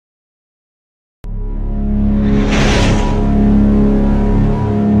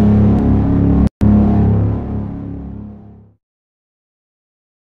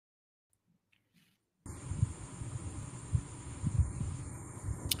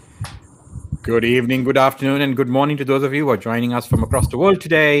Good evening, good afternoon, and good morning to those of you who are joining us from across the world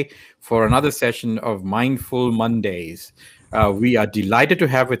today for another session of Mindful Mondays. We are delighted to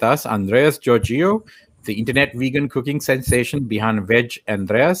have with us Andreas Georgiou, the internet vegan cooking sensation behind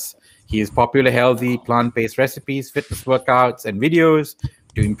VegAndreas. He is popular, healthy, plant-based recipes, fitness workouts, and videos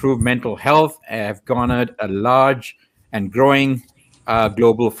to improve mental health and have garnered a large and growing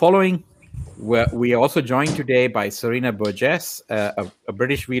global following. We are also joined today by Serena Burgess, a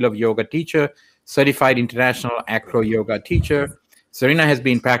British Wheel of Yoga teacher, certified International AcroYoga teacher. Serena has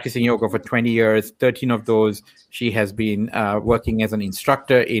been practicing yoga for 20 years. 13 of those, she has been working as an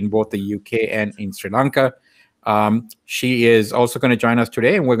instructor in both the UK and in Sri Lanka. She is also going to join us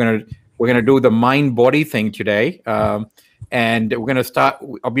today, and we're going to do the mind-body thing today. And we're going to start.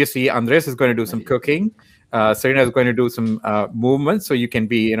 Obviously, Andreas is going to do some cooking. Serena is going to do some movement, so you can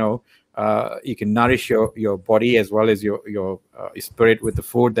be, you can nourish your body as well as your spirit with the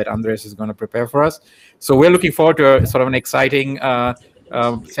food that Andreas is going to prepare for us. So we're looking forward to a sort of an exciting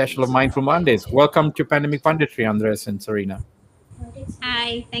session of Mindful Mondays. Welcome to Pandemic Punditry, Andreas and Serena.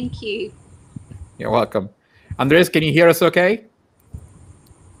 Hi, thank you. You're welcome. Andreas, can you hear us okay?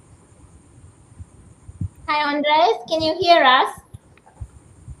 Hi, Andreas. Can you hear us?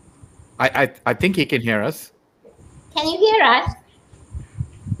 I think he can hear us. Can you hear us?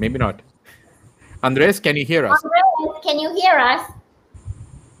 Maybe not. Andreas, can you hear us? Andreas, can you hear us?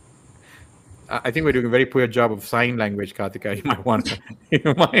 I think we're doing a very poor job of sign language, Karthika. You might want to. Can you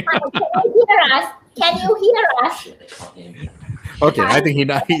hear us? Can you hear us? Okay, I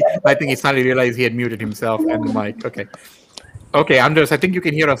think he suddenly realized he had muted himself and the mic. Okay, Andreas, I think you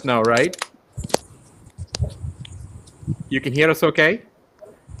can hear us now, right? You can hear us okay?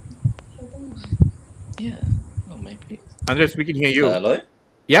 Yeah, well, maybe. Andreas, we can hear you. Hello?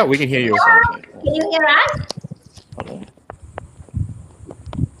 Yeah, we can hear you. Can you hear us? Hello?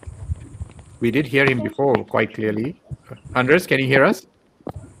 We did hear him before quite clearly. Andreas, can you hear us?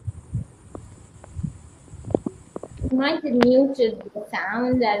 You might have muted the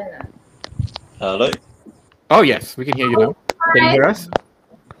sound. I don't know. Hello? Oh, yes, we can hear you now. Can you hear us?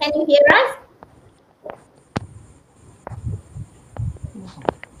 Can you hear us?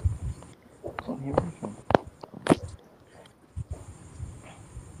 Can't hear anything.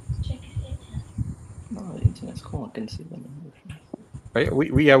 No, the internet's cool. I can see them. Right?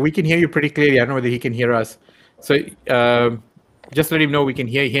 We can hear you pretty clearly. I don't know whether he can hear us. So just let him know we can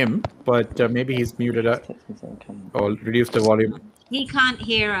hear him, but maybe he's muted up or reduced the volume. He can't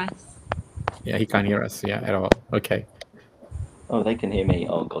hear us. Yeah, he can't hear us. Yeah, at all. Okay. Oh, they can hear me.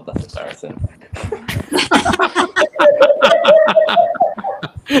 Oh, God, that's embarrassing.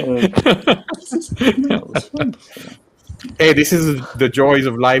 Hey, this is the joys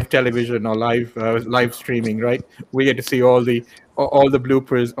of live television or live streaming, right? We get to see all the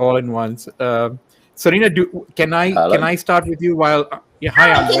bloopers all in once. Serena, can I start with you while? Yeah,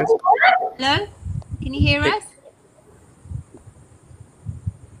 hi, Andreas. Hello, can you hear us?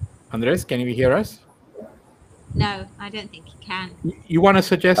 Andreas, can you hear us? No, I don't think he can. You want to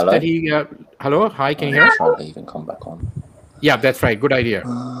suggest Hello? that he? Hello, hi, can you hear us? Try to even come back on. Yeah, that's right. Good idea.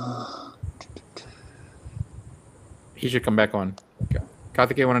 He should come back on. Okay.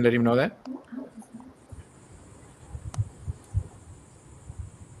 Karthikeya, you want to let him know that?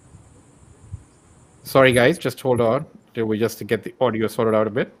 Sorry, guys, just hold on till we just get the audio sorted out a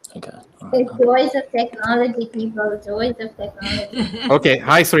bit. Okay. The joys of technology, people. Joys of technology. Okay.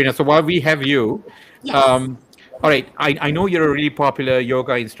 Hi, Serena. So while we have you, Yes. all right, I know you're a really popular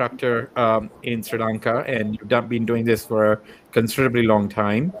yoga instructor in Sri Lanka, and you've been doing this for a considerably long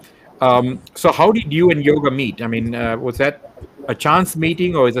time. So how did you and yoga meet? I mean, was that a chance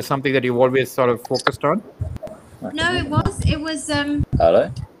meeting, or is it something that you've always sort of focused on? No, it was.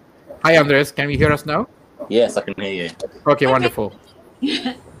 Hello? Hi, Andreas. Can you hear us now? Yes, I can hear you. Okay, wonderful.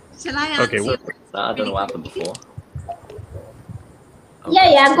 Shall I answer? Okay, well, I don't know what happened before.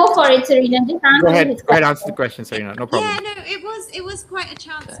 Yeah, go for it, Serena. Just answer Go ahead, his answer the question, Serena. No problem. Yeah, no, it was quite a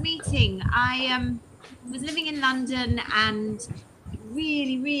chance meeting. I was living in London and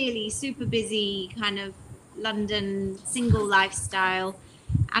really super busy kind of London single lifestyle,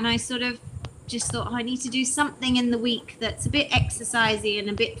 and I sort of just thought, I need to do something in the week that's a bit exercisey and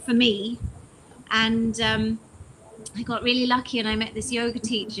a bit for me. And I got really lucky, and I met this yoga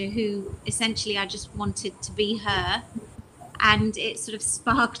teacher who essentially I just wanted to be her, and it sort of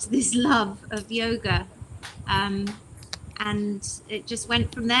sparked this love of yoga. And it just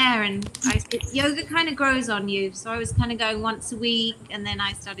went from there, and yoga kind of grows on you. So I was kind of going once a week, and then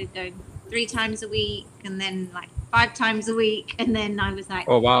I started going 3 times a week, and then like 5 times a week, and then I was like,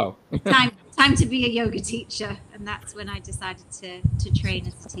 Oh wow. time time to be a yoga teacher, and that's when I decided to train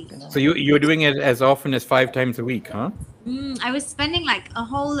as a teacher. So you're doing it as often as 5 times a week, huh? I was spending like a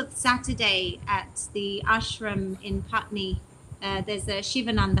whole of Saturday at the ashram in Putney. There's a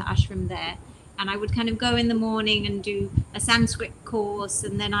Shivananda ashram there, and I would kind of go in the morning and do a Sanskrit course,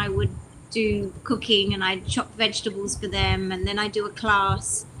 and then I would do cooking, and I'd chop vegetables for them, and then I'd do a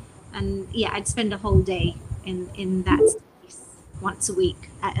class, and yeah, I'd spend a whole day in that space once a week,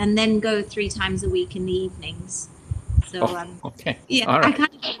 and then go 3 times a week in the evenings. So okay. yeah, All right. I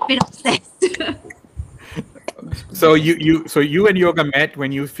kind of got a bit obsessed. So you and yoga met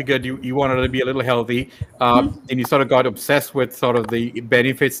when you figured you wanted to be a little healthy, and you sort of got obsessed with sort of the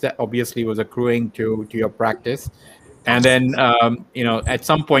benefits that obviously was accruing to your practice, and then at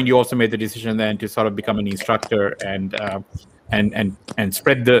some point you also made the decision then to sort of become an instructor and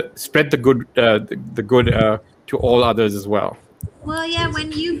spread the good to all others as well. Well, yeah,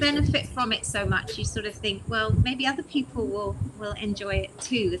 when you benefit from it so much, you sort of think, well, maybe other people will enjoy it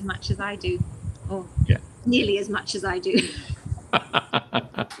too as much as I do, or nearly as much as I do.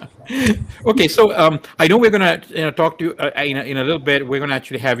 Okay, so I know we're going to talk to you in a little bit. We're going to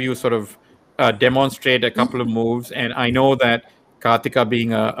actually have you sort of demonstrate a couple of moves, and I know that Karthika,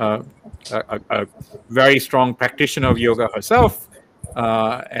 being a very strong practitioner of yoga herself,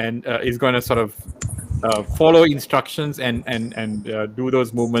 and is going to sort of follow instructions and do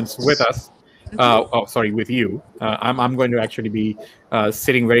those movements with us. With you. I'm going to actually be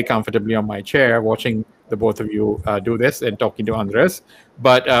sitting very comfortably on my chair, watching the both of you do this and talking to Andreas.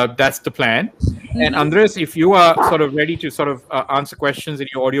 But that's the plan. And Andreas, if you are sort of ready to sort of answer questions and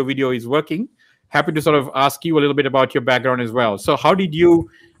your audio video is working, happy to sort of ask you a little bit about your background as well. So how did you?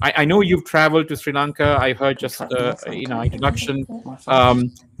 I know you've traveled to Sri Lanka. I heard just in our introduction.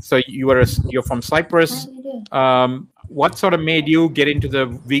 So you're from Cyprus. What sort of made you get into the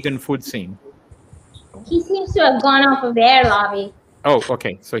vegan food scene? He seems to have gone off of air, Lavi. Oh,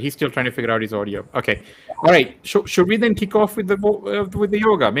 okay. So he's still trying to figure out his audio. Okay. All right. Should we then kick off with the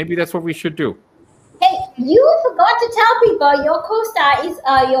yoga? Maybe that's what we should do. Hey, you forgot to tell people your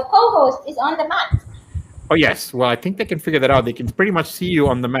co-host is on the mat. Oh yes. Well, I think they can figure that out. They can pretty much see you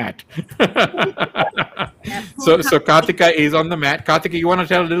on the mat. So Karthika is on the mat. Karthika, you want to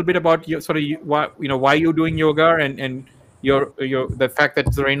tell a little bit about your sort of why you're doing yoga and your the fact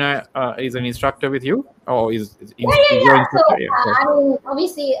that Serena is an instructor with you, or is your instructor? So I mean,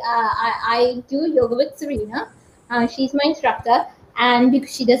 obviously, I do yoga with Serena. She's my instructor, and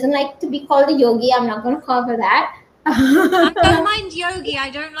because she doesn't like to be called a yogi, I'm not going to call her that. I don't mind yogi.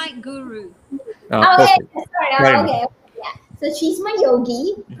 I don't like guru. Okay, sorry. Okay, yeah. So she's my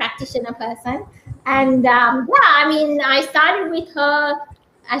yogi practitioner person, and I mean, I started with her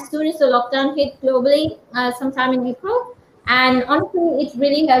as soon as the lockdown hit globally, sometime in April. And honestly, it's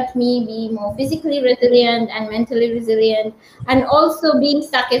really helped me be more physically resilient and mentally resilient. And also being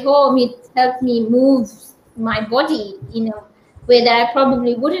stuck at home, it helped me move my body in a way that I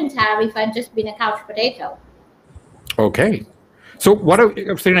probably wouldn't have if I'd just been a couch potato. Okay. So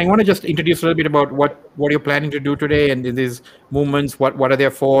Serena, I want to just introduce a little bit about what you're planning to do today and these movements, what are they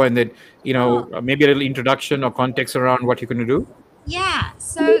for, and then, maybe a little introduction or context around what you're going to do. Yeah.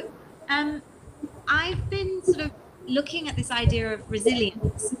 So I've been sort of looking at this idea of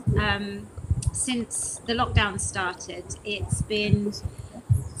resilience since the lockdown started. It's been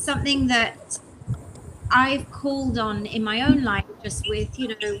something that I've called on in my own life, just with,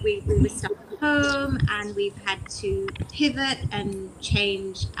 we were stuck at home and we've had to pivot and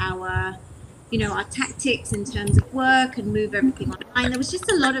change our tactics in terms of work and move everything online. There was just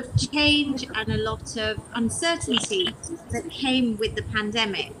a lot of change and a lot of uncertainty that came with the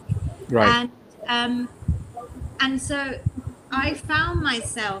pandemic. Right. And so I found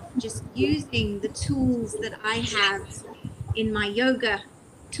myself just using the tools that I have in my yoga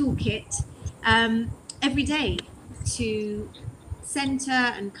toolkit every day to center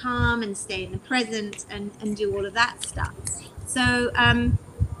and calm and stay in the present and do all of that stuff. So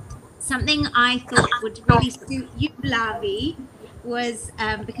something I thought would really suit you, Lavi, was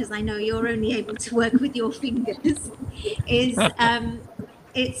because I know you're only able to work with your fingers, is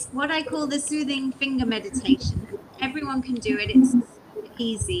it's what I call the soothing finger meditation. Everyone can do it. It's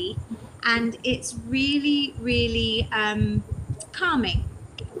easy, and it's really, really calming.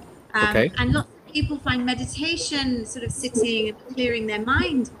 Okay. And lots of people find meditation, sort of sitting and clearing their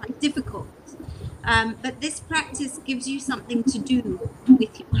mind, quite difficult. But this practice gives you something to do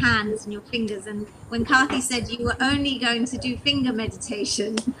with your hands and your fingers. And when Karthi said you were only going to do finger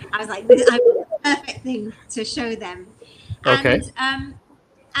meditation, I was like, this is the perfect thing to show them. Okay.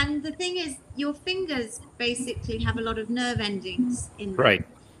 And the thing is, your fingers basically have a lot of nerve endings in them. Right.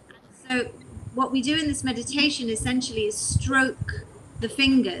 So what we do in this meditation essentially is stroke the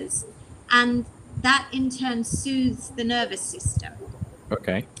fingers, and that in turn soothes the nervous system.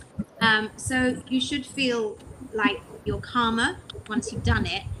 Okay. So you should feel like you're calmer once you've done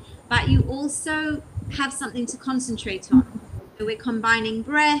it, but you also have something to concentrate on. So we're combining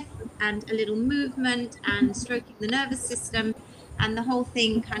breath and a little movement and stroking the nervous system, and the whole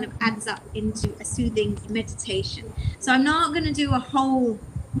thing kind of adds up into a soothing meditation. So I'm not going to do a whole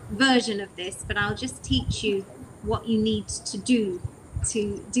version of this, but I'll just teach you what you need to do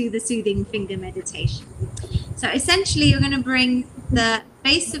the soothing finger meditation. So essentially you're going to bring the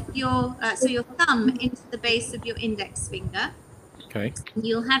base of your your thumb into the base of your index finger. Okay.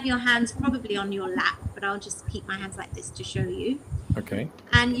 You'll have your hands probably on your lap, but I'll just keep my hands like this to show you. Okay.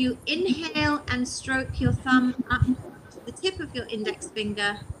 And you inhale and stroke your thumb up to the tip of your index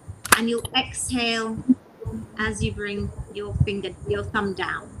finger, and you'll exhale as you bring your thumb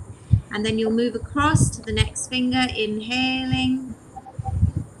down. And then you'll move across to the next finger, inhaling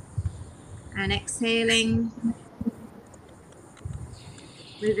and exhaling.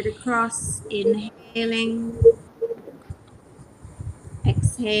 Move it across, inhaling,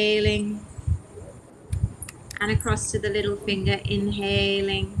 exhaling, and across to the little finger,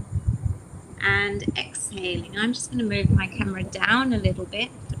 inhaling and exhaling. I'm just going to move my camera down a little bit,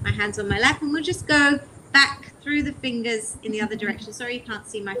 put my hands on my lap, and we'll just go back through the fingers in the other direction. Sorry you can't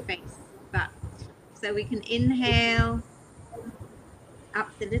see my face, but so we can inhale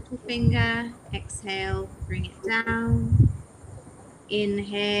up the little finger, exhale, bring it down,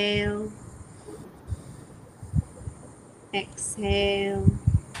 inhale, exhale,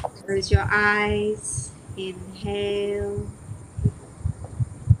 close your eyes, inhale,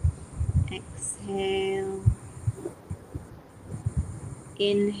 exhale,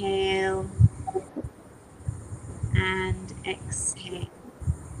 inhale, and exhale.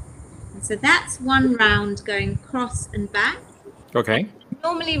 And so that's one round going across and back. Okay. I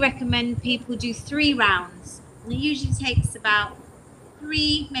normally recommend people do 3 rounds. It usually takes about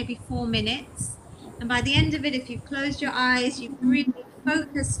 3, maybe 4 minutes. And by the end of it, if you've closed your eyes, you've really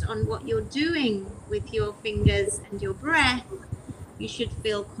focused on what you're doing with your fingers and your breath, you should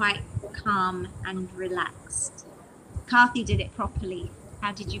feel quite calm and relaxed. Kathy did it properly.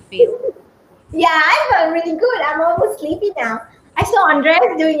 How did you feel? Yeah, I felt really good. I'm almost sleepy now. I saw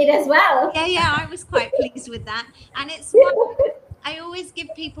Andreas doing it as well. Yeah, I was quite pleased with that. And it's one, I always give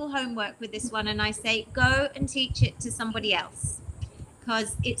people homework with this one, and I say, go and teach it to somebody else,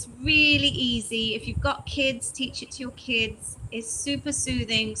 because it's really easy. If you've got kids, teach it to your kids. It's super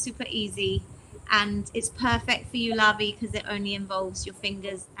soothing, super easy, and it's perfect for you, Lavi, because it only involves your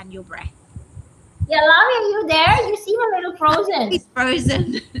fingers and your breath. Yeah, Lavi, are you there? You seem a little frozen. He's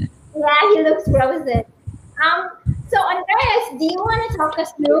frozen. Yeah, he looks frozen. So Andreas, do you want to talk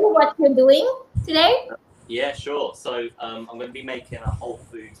us through what you're doing today? Yeah, sure. So I'm going to be making a whole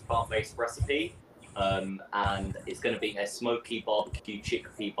foods plant-based recipe, and it's going to be a smoky barbecue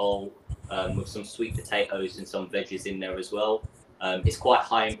chickpea bowl with some sweet potatoes and some veggies in there as well. It's quite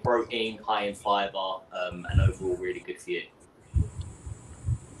high in protein, high in fiber, and overall really good for you.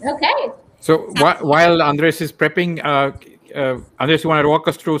 Okay. So while Andres is prepping, Andres, you want to walk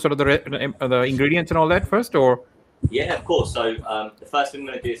us through sort of the ingredients and all that first, or? Yeah, of course. So the first thing I'm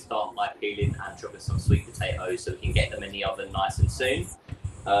going to do is start by peeling and chopping some sweet potatoes so we can get them in the oven nice and soon.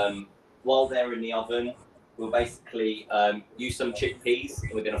 While they're in the oven, we'll basically use some chickpeas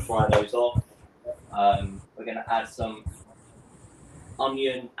and we're going to fry those off. We're going to add some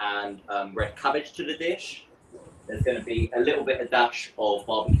onion and red cabbage to the dish. There's going to be a little bit of dash of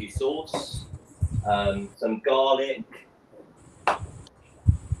barbecue sauce, some garlic,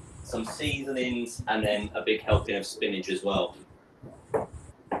 some seasonings, and then a big helping of spinach as well.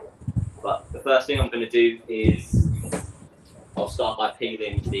 But the first thing I'm going to do is I'll start by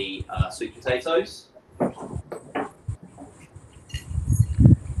peeling the sweet potatoes.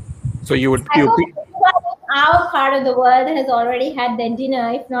 So you I hope our part of the world has already had their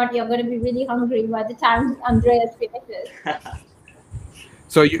dinner. If not, you're going to be really hungry by the time Andreas finishes.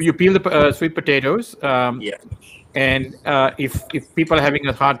 So you peel the sweet potatoes. Yeah. And if people are having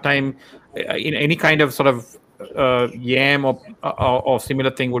a hard time, in any kind of sort of yam or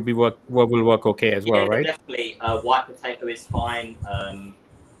similar thing will work okay as well, right? Definitely. White potato is fine.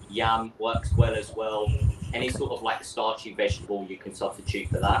 Yam works well as well. Any sort of like starchy vegetable you can substitute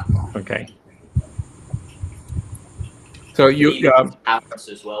for that. Okay. So you carrots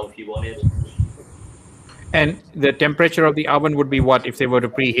as well if you wanted. And the temperature of the oven would be what if they were to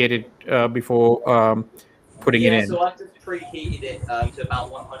preheat it before putting it in? So I just preheated it to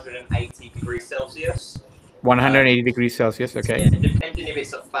about 180 degrees Celsius. 180 degrees Celsius. Okay. Yeah, depending if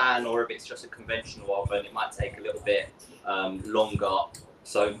it's a fan or if it's just a conventional oven, it might take a little bit longer.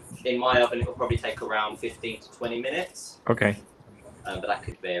 So in my oven, it will probably take around 15 to 20 minutes. Okay. But that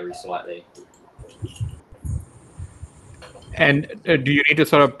could vary slightly. And do you need to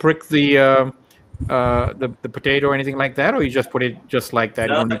sort of prick the potato or anything like that, or you just put it just like that?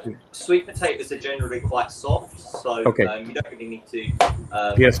 No, you don't need to... Sweet potatoes are generally quite soft, so Okay. You don't really need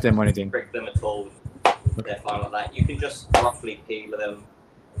to pierce them or anything. prick them at all. They're fine like that. You can just roughly peel them.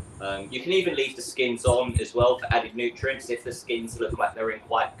 You can even leave the skins on as well for added nutrients if the skins look like they're in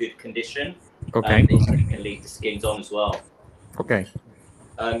quite good condition. Okay. Then you can leave the skins on as well. Okay.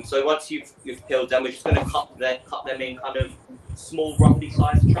 So once you've peeled them, we're just going to cut them in kind of small, roughly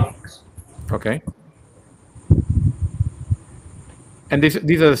sized chunks. Okay. And these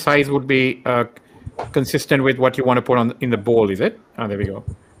are the size would be consistent with what you want to put on in the bowl, is it? Oh, there we go.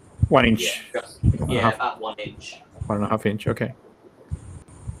 1 inch. Yeah, about 1 inch. 1.5 inch. Okay.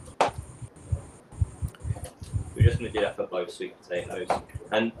 We're just going to do that for both sweet potatoes.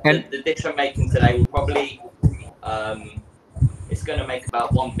 And the dish I'm making today will probably it's going to make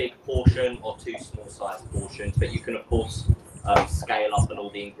about 1 big portion or 2 small sized portions, but you can of course scale up on all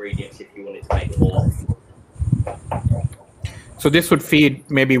the ingredients if you wanted to make more. So this would feed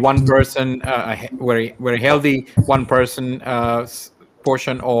maybe one person, very healthy one person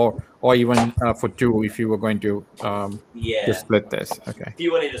portion, or even for 2 if you were going to just split this. Okay. If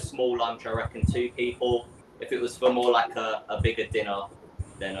you wanted a small lunch, I reckon 2 people. If it was for more like a bigger dinner,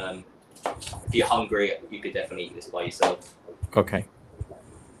 then if you're hungry, you could definitely eat this by yourself. Okay.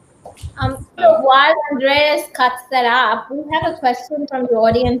 So while Andreas cuts that up, we have a question from the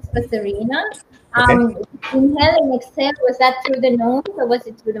audience for Serena. Inhale and exhale, was that through the nose or was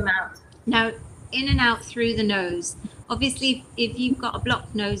it through the mouth? No, in and out through the nose. Obviously, if you've got a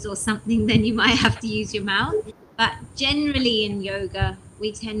blocked nose or something, then you might have to use your mouth. But generally in yoga,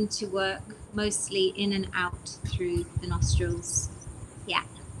 we tend to work mostly in and out through the nostrils. Yeah.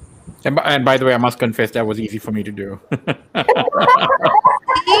 And by the way, I must confess that was easy for me to do.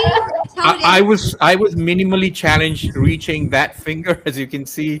 I was minimally challenged reaching that finger. As you can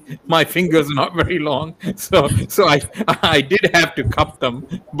see, my fingers are not very long, so I did have to cup them.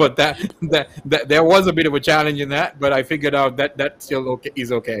 But that there was a bit of a challenge in that. But I figured out that still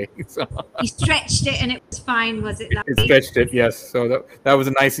is okay. So. You stretched it and it was fine, was it? It stretched it, yes. So that was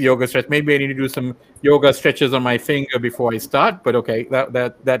a nice yoga stretch. Maybe I need to do some yoga stretches on my finger before I start. But okay,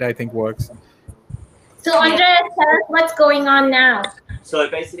 that I think works. So Andreas, tell us what's going on now. So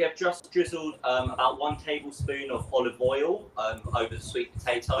basically, I've just drizzled about 1 tablespoon of olive oil over the sweet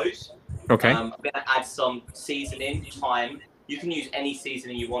potatoes. Okay. I'm going to add some seasoning, thyme. You can use any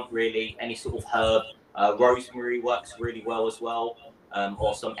seasoning you want, really, any sort of herb. Rosemary works really well as well,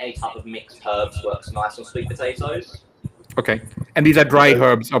 or any type of mixed herbs works nice on sweet potatoes. Okay. And these are dried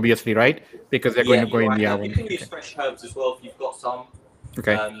herbs, obviously, right? Because they're going to go in the oven. You can use fresh herbs as well if you've got some.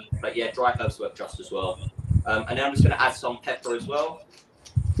 Okay. But yeah, dry herbs work just as well. And then I'm just going to add some pepper as well.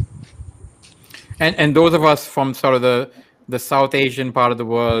 And those of us from sort of the South Asian part of the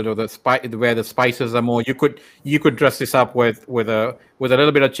world, or where the spices are more, you could dress this up with a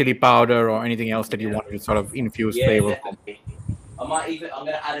little bit of chili powder or anything else that you wanted to sort of infuse flavor. Definitely. I'm going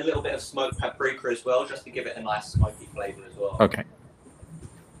to add a little bit of smoked paprika as well, just to give it a nice smoky flavor as well. Okay.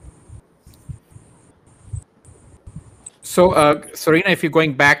 So, Serena, if you're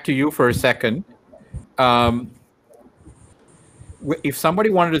going back to you for a second, if somebody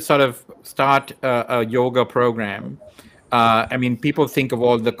wanted to sort of start a yoga program, I mean, people think of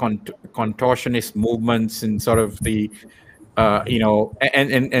all the contortionist movements and sort of the,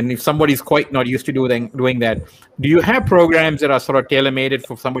 and if somebody's quite not used to doing that, do you have programs that are sort of tailor-made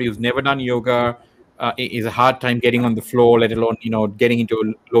for somebody who's never done yoga, is a hard time getting on the floor, let alone, getting into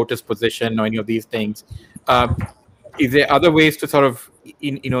a lotus position or any of these things? Is there other ways to sort of,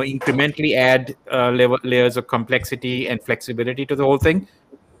 incrementally add layers of complexity and flexibility to the whole thing?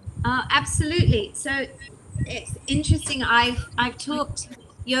 Absolutely. So it's interesting. I've taught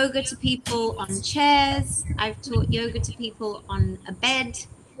yoga to people on chairs. I've taught yoga to people on a bed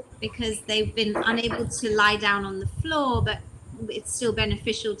because they've been unable to lie down on the floor, but it's still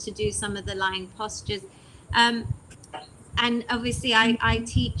beneficial to do some of the lying postures. And obviously I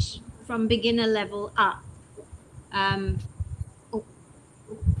teach from beginner level up. I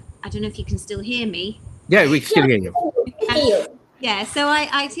don't know if you can still hear me. Yeah, we can still hear you. Yeah, so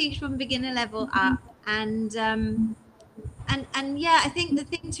I teach from beginner level up, and yeah, I think the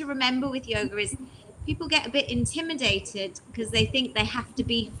thing to remember with yoga is people get a bit intimidated because they think they have to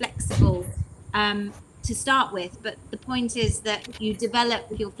be flexible to start with, but the point is that you develop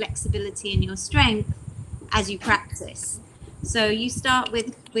your flexibility and your strength as you practice. So you start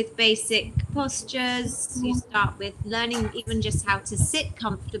with basic postures. You start with learning even just how to sit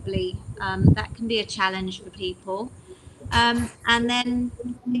comfortably. That can be a challenge for people. And then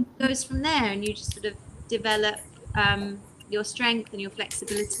it goes from there, and you just sort of develop your strength and your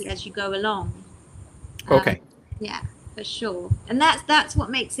flexibility as you go along. Okay. Yeah, for sure. And that's what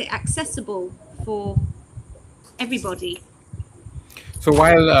makes it accessible for everybody. So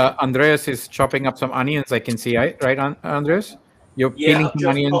while Andreas is chopping up some onions, I can see, right, Andreas? You're peeling I've some just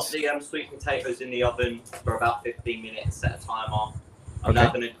onions. put the sweet potatoes in the oven for about 15 minutes, set a timer. I'm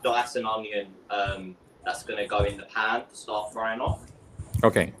now going to dice an onion that's going to go in the pan to start frying off.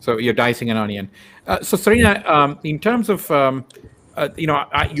 Okay, so you're dicing an onion. So Serena, in terms of,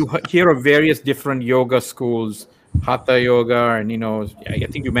 you hear of various different yoga schools, Hatha Yoga, and, I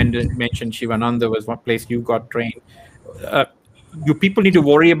think you mentioned Shivananda was one place you got trained. Do people need to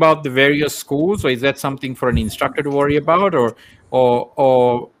worry about the various schools, or is that something for an instructor to worry about, or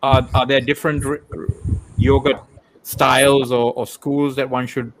are there different yoga styles or schools that one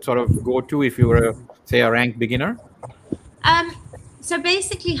should sort of go to if you were, say, a ranked beginner? So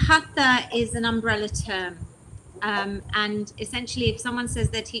basically, Hatha is an umbrella term. And essentially, if someone says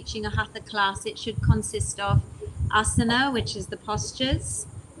they're teaching a Hatha class, it should consist of asana, which is the postures,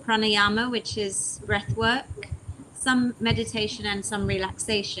 pranayama, which is breath work, some meditation, and some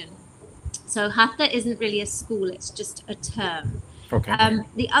relaxation. So Hatha isn't really a school, it's just a term. Okay.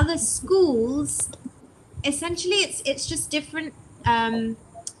 The other schools, essentially, it's just different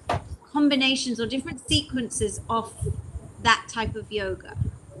combinations or different sequences of that type of yoga.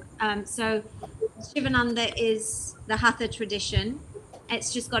 So Shivananda is the Hatha tradition.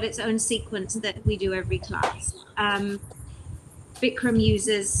 It's just got its own sequence that we do every class. Bikram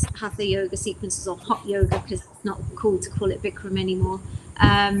uses Hatha yoga sequences, or hot yoga, because it's not cool to call it Bikram anymore.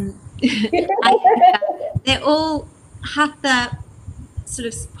 They're all Hatha sort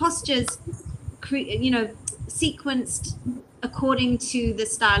of postures, sequenced according to the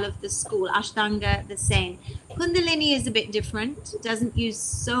style of the school. Ashtanga, the same. Kundalini is a bit different, doesn't use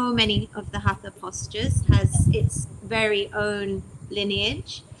so many of the Hatha postures, has its very own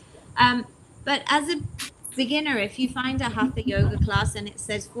lineage. But as a beginner, if you find a Hatha yoga class and it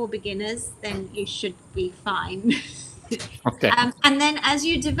says for beginners, then you should be fine. Okay. And then as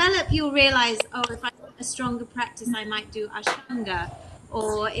you develop, you'll realize, if I want a stronger practice, I might do Ashtanga.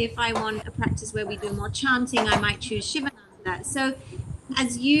 Or if I want a practice where we do more chanting, I might choose Shivananda. So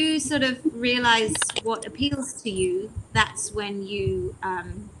as you sort of realize what appeals to you, that's when you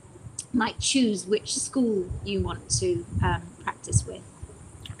might choose which school you want to practice with.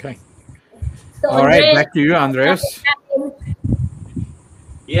 Okay. So All right, back to you, Andreas.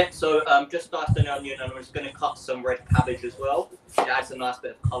 Yeah, so just diced an onion, and I'm just going to cut some red cabbage as well. It adds a nice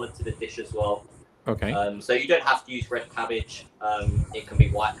bit of colour to the dish as well. Okay. So you don't have to use red cabbage. It can be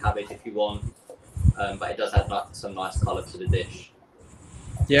white cabbage if you want, but it does add some nice colour to the dish.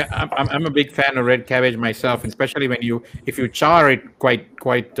 Yeah, I'm a big fan of red cabbage myself, especially if you char it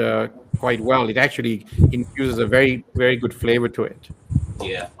quite well, it actually infuses a very, very good flavor to it.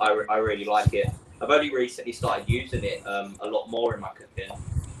 Yeah, I really like it. I've only recently started using it a lot more in my cooking,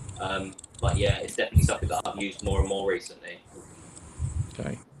 but yeah, it's definitely something that I've used more and more recently.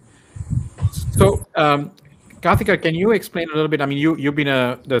 Okay. So, Karthika, can you explain a little bit? I mean, you've been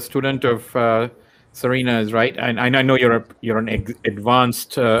the student of Serena's, right? And I know you're an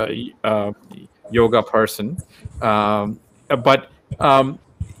advanced yoga person, but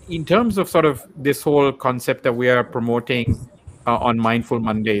in terms of sort of this whole concept that we are promoting on Mindful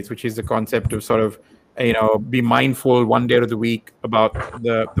Mondays, which is the concept of sort of be mindful one day of the week about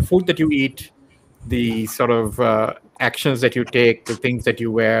the food that you eat, the sort of actions that you take, the things that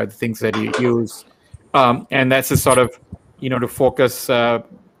you wear, the things that you use, and that's a sort of to focus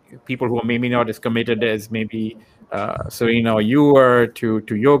people who are maybe not as committed as maybe Serena or you were to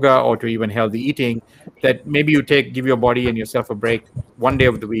yoga or to even healthy eating, that maybe you give your body and yourself a break one day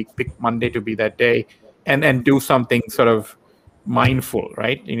of the week, pick Monday to be that day, and do something sort of mindful,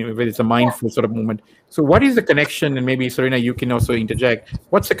 right? Whether it's a mindful sort of movement. So what is the connection, and maybe Serena, you can also interject,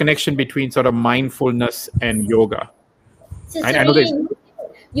 what's the connection between sort of mindfulness and yoga? So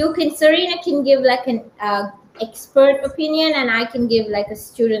Serena can give like an expert opinion, and I can give like a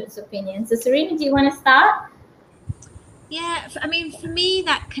student's opinion. So Serena, do you want to start? Yeah, I mean, for me,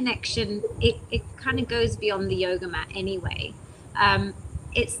 that connection, it kind of goes beyond the yoga mat anyway.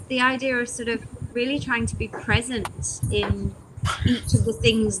 It's the idea of sort of really trying to be present in each of the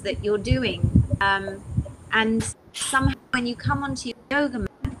things that you're doing. And somehow when you come onto your yoga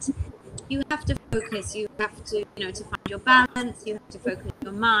mat, you have to focus, you have to, to find your balance, you have to focus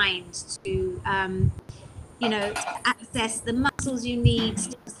your mind, to to access the muscles you need,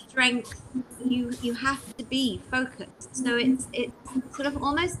 strength, you have to be focused. So it's sort of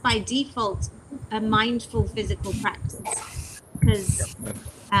almost by default a mindful physical practice, because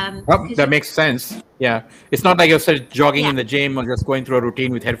that makes sense. Yeah, it's not like you're sort of jogging Yeah. in the gym or just going through a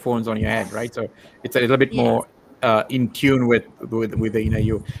routine with headphones on your head, right? So it's a little bit Yeah. more in tune with the inner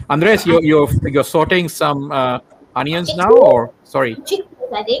you. Andreas, you're sorting some onions now, or sorry?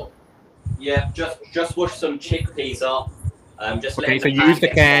 Chickpeas, I think. Yeah, just wash some chickpeas up. Just Okay, let so you use the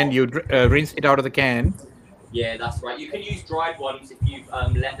can, you rinse it out of the can. Yeah, that's right. You can use dried ones if you've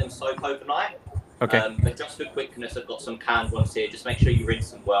let them soak overnight. Okay. But just for quickness, I've got some canned ones here. Just make sure you rinse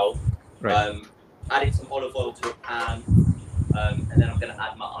them well. Right. Adding some olive oil to a pan. And then I'm going to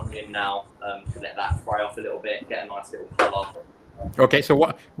add my onion now to let that fry off a little bit, get a nice little colour. Okay, so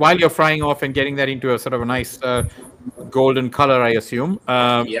while you're frying off and getting that into a sort of a nice golden color, I assume.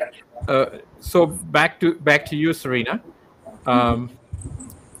 Yeah. So back to you, Serena.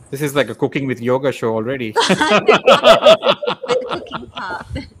 This is like a cooking with yoga show already. The cooking part.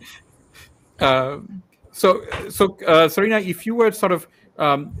 Serena, if you were sort of,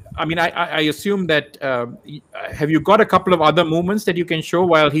 I mean, I assume that have you got a couple of other movements that you can show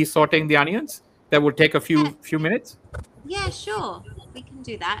while he's sauteing the onions? That would take a few minutes. Yeah, sure. We can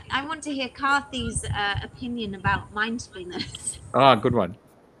do that. I want to hear Karthi's opinion about mindfulness. Ah, good one.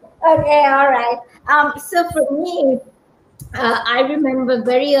 Okay, all right. So for me, I remember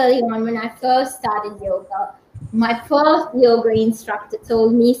very early on when I first started yoga, my first yoga instructor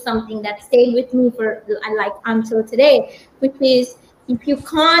told me something that stayed with me for like until today, which is, if you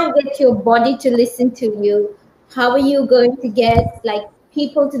can't get your body to listen to you, how are you going to get like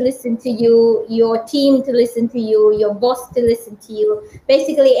people to listen to you, your team to listen to you, your boss to listen to you,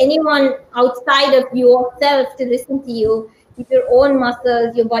 basically anyone outside of yourself to listen to you, if your own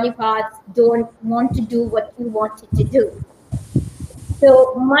muscles, your body parts don't want to do what you want it to do.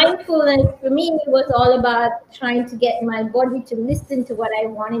 So mindfulness for me was all about trying to get my body to listen to what I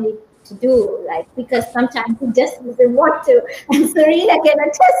wanted it to do, like, because sometimes it just doesn't want to. And Serena can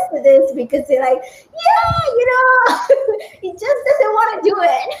attest to this, because they're like, yeah, it just doesn't want to do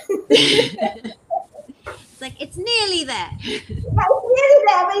it. It's like, it's nearly there. Yeah, it's nearly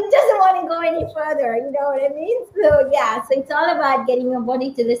there, but it doesn't want to go any further. You know what I mean? So yeah, so it's all about getting your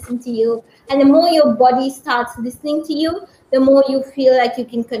body to listen to you. And the more your body starts listening to you, the more you feel like you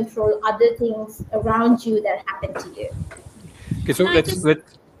can control other things around you that happen to you. Okay, so let's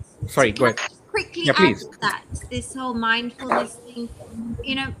sorry, go ahead. Quickly Yeah, please. add that this whole mindfulness thing,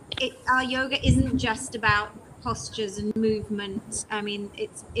 our yoga isn't just about postures and movement. I mean,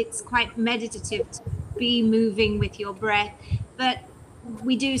 it's quite meditative to be moving with your breath, but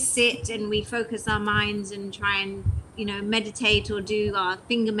we do sit and we focus our minds and try and meditate or do our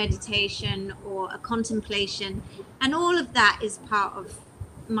finger meditation or a contemplation, and all of that is part of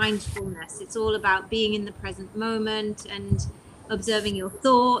mindfulness. It's all about being in the present moment and observing your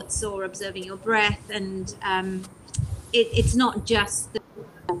thoughts or observing your breath, and it's not just the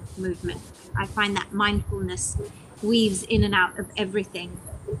movement. I find that mindfulness weaves in and out of everything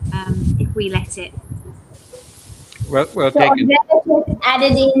if we let it. Well So taken. Andreas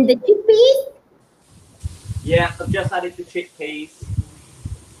added in the chickpeas. Yeah, I've just added the chickpeas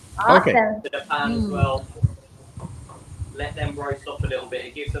Awesome. Okay. to the pan as well. Let them roast off a little bit.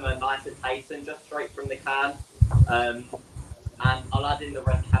 It gives them a nicer taste than just straight from the can. And I'll add in the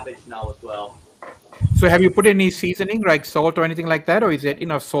red cabbage now as well. So have you put any seasoning, like salt or anything like that, or is it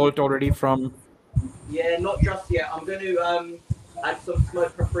enough salt already from? Yeah, not just yet. I'm going to add some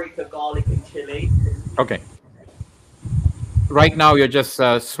smoked paprika, garlic, and chili. Okay. Right now you're just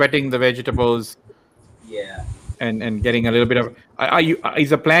sweating the vegetables. Yeah. And getting a little bit of. Is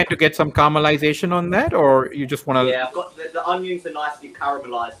the plan to get some caramelization on that, or you just want to? Yeah, I've got the onions are nicely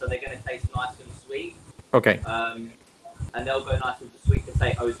caramelized, so they're going to taste nice and sweet. Okay. And they'll go nice with the sweet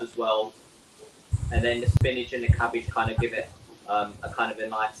potatoes as well. And then the spinach and the cabbage kind of give it a kind of a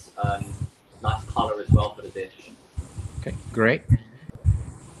nice color as well for the dish. Okay, great.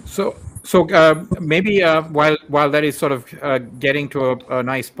 So maybe while that is sort of getting to a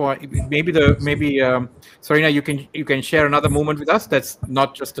nice point, maybe Serena, you can share another moment with us that's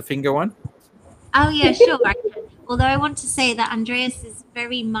not just the finger one. Oh yeah, sure. I can. Although I want to say that Andreas is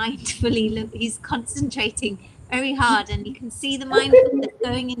very mindfully, he's concentrating very hard, and you can see the mindfulness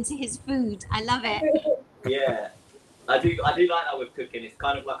going into his food. I love it. Yeah, I do like that with cooking. It's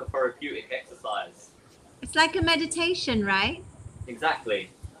kind of like a therapeutic exercise. It's like a meditation, right? Exactly.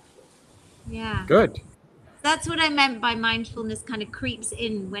 Yeah. Good. That's what I meant by mindfulness kind of creeps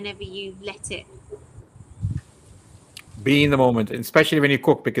in whenever you let it. Be in the moment, especially when you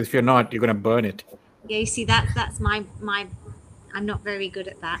cook, because if you're not, you're going to burn it. Yeah, you see, that's my. I'm not very good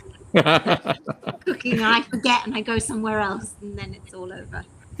at that. Cooking, I forget and I go somewhere else, and then it's all over.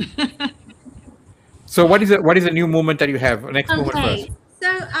 So what is a new movement that you have? Next movement first. Okay,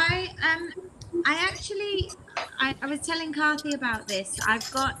 so I was telling Kathy about this.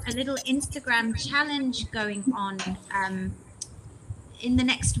 I've got a little Instagram challenge going on. In the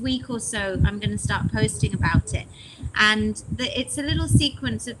next week or so, I'm going to start posting about it, and it's a little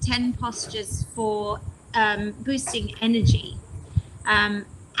sequence of 10 postures for boosting energy, so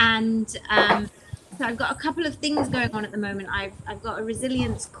I've got a couple of things going on at the moment. I've got a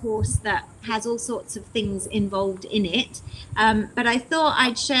resilience course that has all sorts of things involved in it, but I thought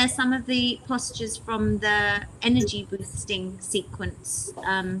I'd share some of the postures from the energy boosting sequence.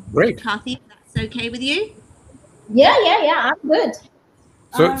 Great, Kathy, if that's okay with you? Yeah, I'm good.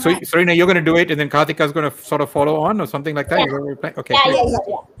 So Serena, you're going to do it, and then Karthika's going to sort of follow on, or something like that. Yeah. Okay.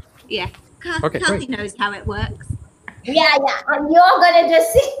 Yeah. Kathy knows how it works. Yeah. And you're going to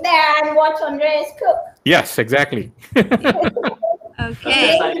just sit there and watch Andreas cook. Yes, exactly. Okay.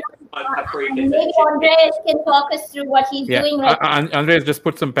 Maybe Andreas can talk us through what he's doing right now. Andreas just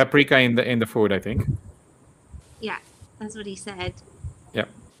put some paprika in the food, I think. Yeah, that's what he said. Yeah.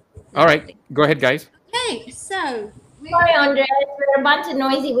 All right, go ahead, guys. Okay, so. Sorry, Andreas, we're a bunch of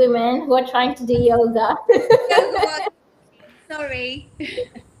noisy women who are trying to do yoga. Sorry.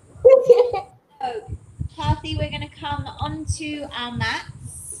 So, Kathy, we're going to come onto our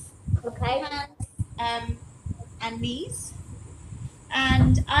mats. Okay. Hands, and knees.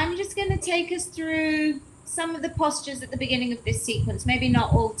 And I'm just going to take us through some of the postures at the beginning of this sequence. Maybe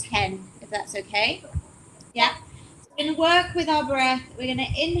not all 10, if that's okay. Yeah. So we're going to work with our breath. We're going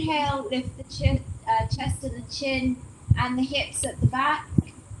to inhale, lift the chest and the chin and the hips at the back.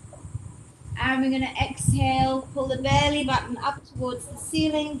 And we're going to exhale, pull the belly button up towards the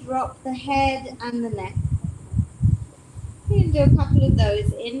ceiling, drop the head and the neck. We can do a couple of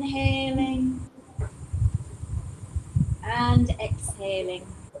those. Inhaling and exhaling.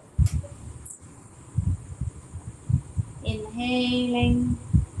 Inhaling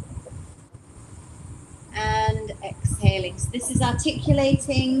and exhaling. So this is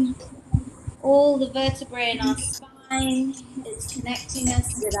articulating all the vertebrae in our spine. It's connecting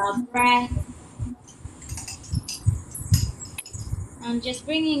us with our breath. And just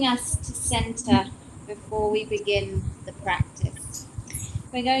bringing us to center before we begin the practice.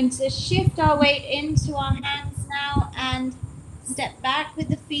 We're going to shift our weight into our hands now and step back with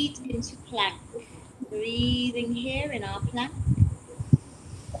the feet into plank. Breathing here in our plank.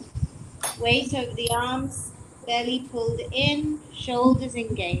 Weight over the arms, belly pulled in, shoulders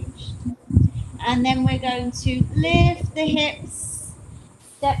engaged. And then we're going to lift the hips,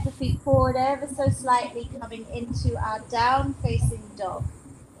 step the feet forward ever so slightly, coming into our down facing dog.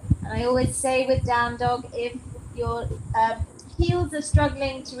 And I always say with down dog, if your heels are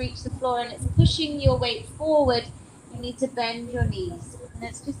struggling to reach the floor and it's pushing your weight forward, you need to bend your knees. And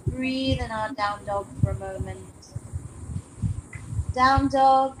let's just breathe in our down dog for a moment. Down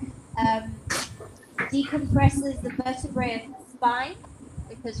dog decompresses the vertebrae of the spine.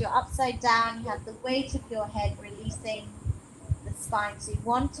 Because you're upside down, you have the weight of your head releasing the spine. So you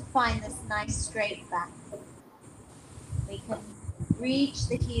want to find this nice straight back. We can reach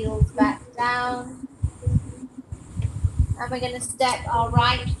the heels back down. And we're going to step our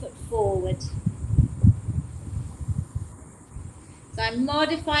right foot forward. So I'm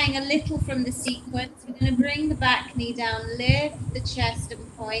modifying a little from the sequence. We're going to bring the back knee down, lift the chest and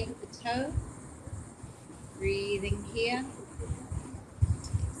point the toe. Breathing here.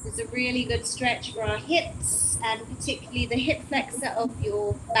 This is a really good stretch for our hips and particularly the hip flexor of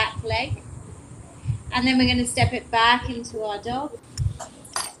your back leg. And then we're going to step it back into our dog.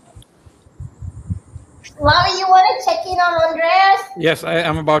 Mommy, you want to check in on Andreas? Yes, I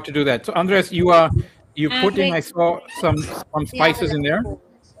am about to do that. So Andreas, you put in, I saw some spices in there.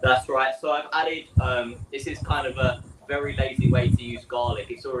 That's right. So I've added, this is kind of a very lazy way to use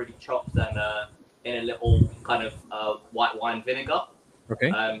garlic. It's already chopped and in a little kind of white wine vinegar. Okay.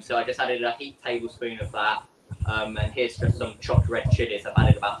 So I just added a heaped tablespoon of that. And here's just some chopped red chilies. I've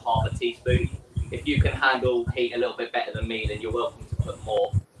added about half a teaspoon. If you can handle heat a little bit better than me, then you're welcome to put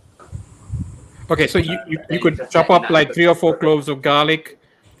more. Okay, so you could chop up like 3 or 4 cloves of garlic.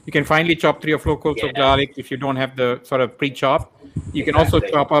 You can finely chop 3 or 4 cloves of garlic if you don't have the sort of pre-chop. You can also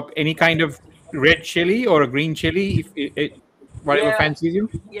chop up any kind of red chili or a green chili, if whatever fancies you.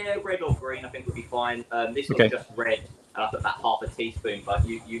 Yeah, red or green I think would be fine. This is just red. I put about half a teaspoon, but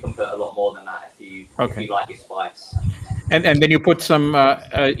you can put a lot more than that if you like your spice. And then you put some.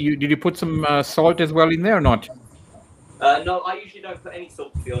 Did you put some salt as well in there or not? No, I usually don't put any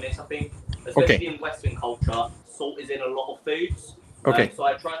salt, to be honest. I think especially in Western culture, salt is in a lot of foods. So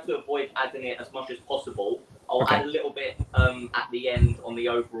I try to avoid adding it as much as possible. I'll add a little bit at the end on the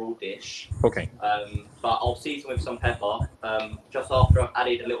overall dish. But I'll season with some pepper just after I've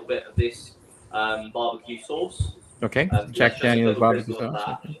added a little bit of this barbecue sauce. Jack Daniel's barbecue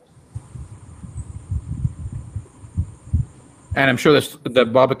sauce. And I'm sure the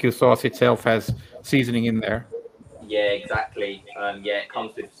barbecue sauce itself has seasoning in there. Yeah, exactly. It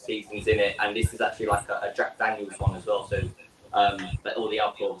comes with seasonings in it, and this is actually like a Jack Daniel's one as well. So, but all the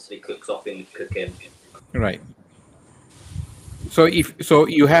alcohol obviously cooks off in the cooking. Right. So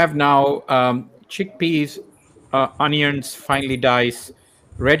you have now chickpeas, onions finely diced,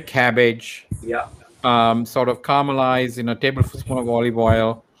 red cabbage. Sort of caramelized in a tablespoon of olive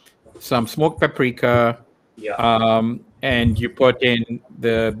oil, some smoked paprika. And you put in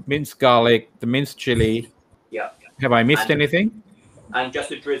the minced garlic, the minced chili. Have I missed anything? And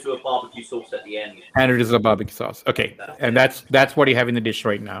just a drizzle of barbecue sauce at the end. And a drizzle of barbecue sauce. Okay. And that's what you have in the dish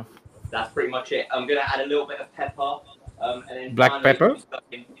right now. That's pretty much it. I'm gonna add a little bit of pepper. And then black pepper?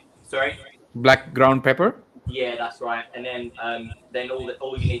 Sorry? Black ground pepper? Yeah, that's right. And then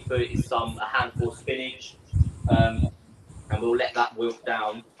all you need for it is a handful of spinach. And we'll let that wilt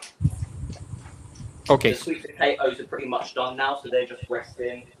down. Okay. The sweet potatoes are pretty much done now, so they're just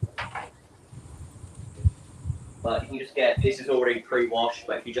resting. But you can just this is already pre-washed,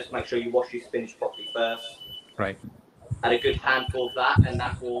 but if you just make sure you wash your spinach properly first. Right. Add a good handful of that, and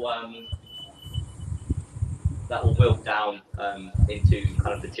that will wilt down into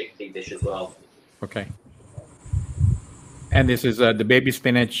kind of the chickpea dish as well. Okay. And this is the baby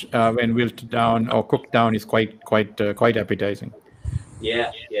spinach when wilted down or cooked down is quite appetizing.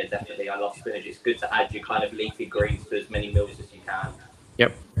 Yeah, definitely. I love spinach. It's good to add your kind of leafy greens to as many meals as you can.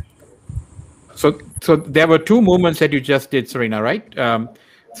 Yep. So there were two movements that you just did, Serena, right?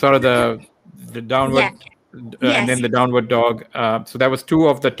 Sort of the downward, and then the downward dog. So that was 2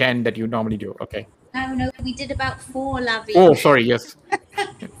 of the 10 that you normally do. Okay. No, we did about 4, Lovey. Oh, sorry. Yes,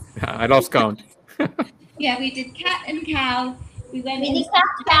 I lost count. Yeah, we did cat and cow. We did cat,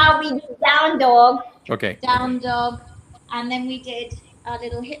 cow. We did down dog. Okay. Down dog, and then we did our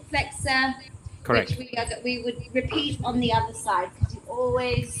little hip flexor. Correct. Which we would repeat on the other side, because you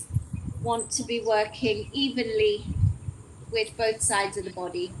always want to be working evenly with both sides of the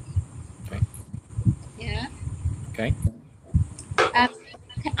body. Okay. Yeah. Okay.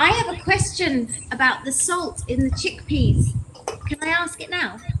 I have a question about the salt in the chickpeas. Can I ask it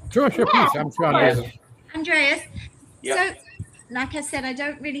now? Sure, please. I'm sure Andreas. Yep. So, like I said, I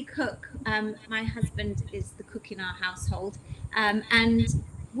don't really cook. My husband is the cook in our household. And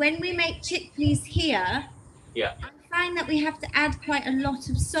when we make chickpeas here, I find that we have to add quite a lot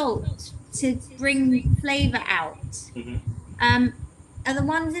of salt to bring flavor out. Are the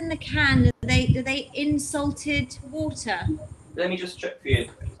ones in the can, are they in salted water? Let me just check for you.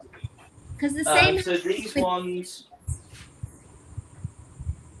 Because the same. So these ones.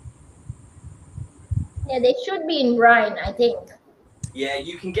 Yeah, they should be in brine, I think. Yeah,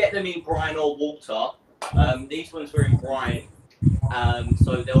 you can get them in brine or water. These ones were in brine,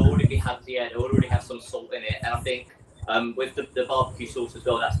 so they'll already have some salt in it. And I think with the barbecue sauce as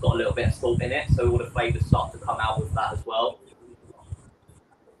well, that's got a little bit of salt in it, so all the flavors start to come out with that as well.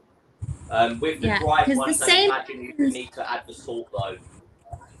 With the dry ones, I imagine you need to add the salt though.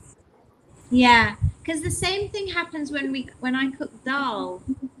 Yeah, because the same thing happens when I cook dal.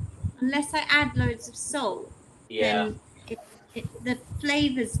 Unless I add loads of salt, then the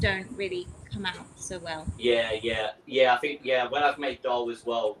flavors don't really come out so well. Yeah. I think when I've made dal as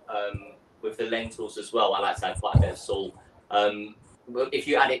well, with the lentils as well, I like to add quite a bit of salt. If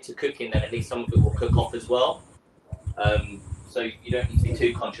you add it to cooking, then at least some of it will cook off as well. So you don't need to be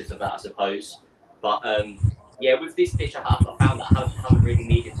too conscious of that, I suppose. But with this dish, I found that I haven't really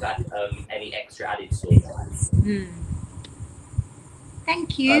needed to add any extra added salt.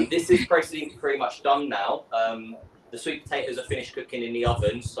 Thank you. This is pretty much done now. The sweet potatoes are finished cooking in the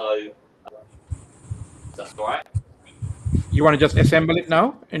oven, so that's all right. You want to just assemble it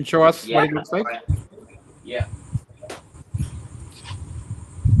now and show us what it looks like? Right. Yeah.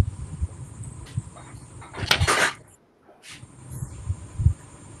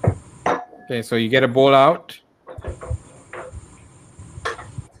 Okay, so you get a bowl out.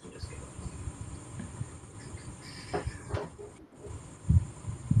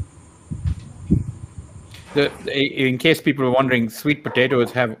 In case people are wondering, sweet potatoes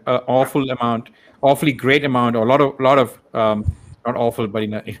have an awfully great amount, or a lot of not awful, but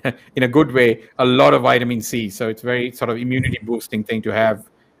in a good way, a lot of vitamin C. So it's very sort of immunity boosting thing to have,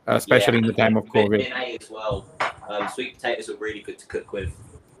 especially in the time of COVID. Vitamin A as well. Sweet potatoes are really good to cook with.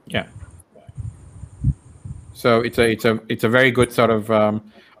 Yeah. So it's a very good sort of.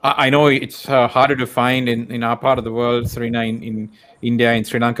 I know it's harder to find in our part of the world, Serena, in India, in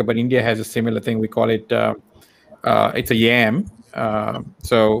Sri Lanka, but India has a similar thing. We call it it's a yam.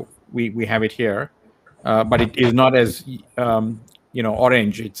 So we have it here, but it is not as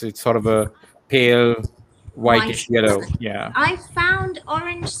orange. It's sort of a pale whitish yellow. Yeah. I found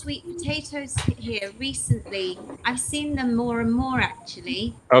orange sweet potatoes here recently. I've seen them more and more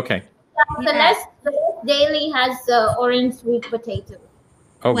actually. Okay. Celeste Daily has orange sweet potato.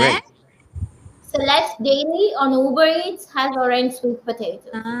 Oh, Where? great. Celeste Daily on Uber Eats has orange sweet potato.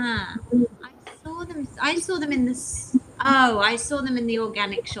 Ah, I saw them in this. Oh, I saw them in the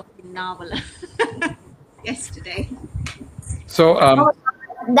organic shop in Narwhal yesterday. So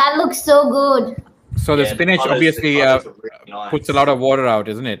that looks so good. So the spinach obviously puts a lot of water out,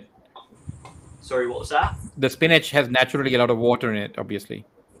 isn't it? Sorry, what was that? The spinach has naturally a lot of water in it, obviously.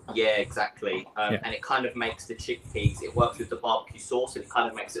 Yeah, exactly. And it kind of makes the chickpeas, it works with the barbecue sauce, and it kind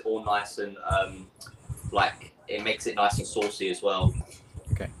of makes it all nice and like it makes it nice and saucy as well.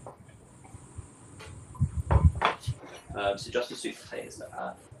 Okay. So just the sweet potatoes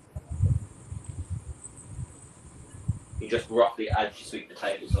that you just roughly add your sweet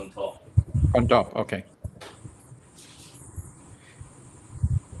potatoes on top. On top, okay.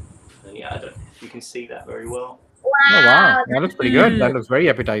 And yeah, I don't know if you can see that very well. Wow. Oh wow, that looks pretty good. That looks very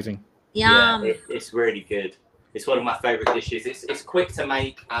appetizing. Yum. Yeah, it's really good. It's one of my favorite dishes. It's quick to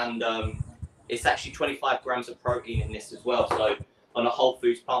make, and it's actually 25 grams of protein in this as well. So on a whole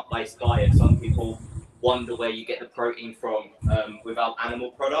foods plant-based diet, some people wonder where you get the protein from without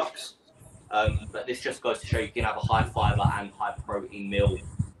animal products. But this just goes to show you can have a high fiber and high protein meal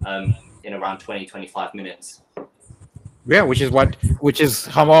in around 20-25 minutes. Yeah, which is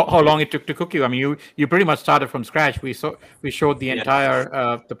how long it took to cook you. I mean, you pretty much started from scratch. We showed the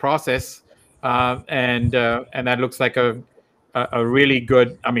entire the process, and that looks like a really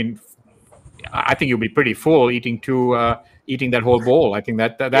good. I mean, I think you'll be pretty full eating that whole bowl. I think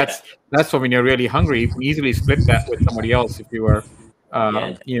that's for when you're really hungry. You can easily split that with somebody else if you were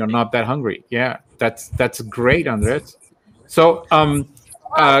not that hungry. Yeah, that's great, Andreas. So sorry,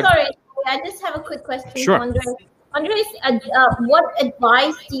 I just have a quick question. Sure. Andreas, what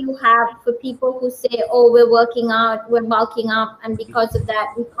advice do you have for people who say, "Oh, we're working out, we're bulking up, and because of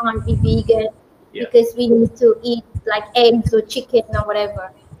that, we can't be vegan because we need to eat like eggs or chicken or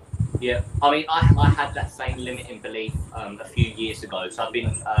whatever"? Yeah, I mean, I had that same limiting belief a few years ago. So I've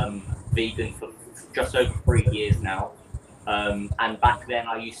been vegan for just over 3 years now. And back then,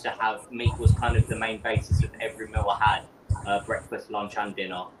 I used to have meat was kind of the main basis of every meal I had, breakfast, lunch, and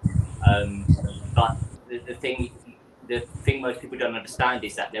dinner. But the thing most people don't understand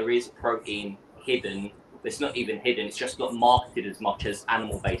is that there is protein hidden. It's not even hidden. It's just not marketed as much as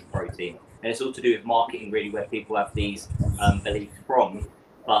animal-based protein, and it's all to do with marketing, really, where people have these beliefs from.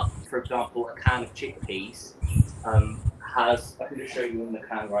 But for example, a can of chickpeas has. I can just show you in the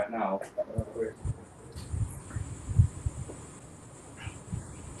can right now.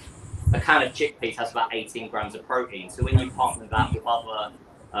 A can of chickpeas has about 18 grams of protein. So when you partner that with other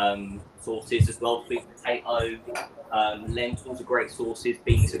sources as well, sweet potato, lentils are great sources,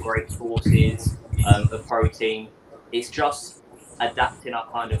 beans are great sources of protein. It's just adapting our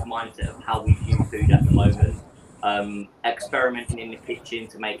kind of mindset of how we view food at the moment, experimenting in the kitchen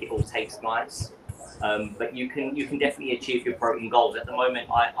to make it all taste nice. But you can definitely achieve your protein goals. At the moment,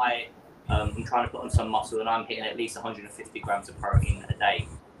 I'm trying to put on some muscle, and I'm hitting at least 150 grams of protein a day.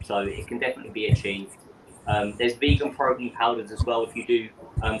 So it can definitely be achieved. There's vegan protein powders as well if you do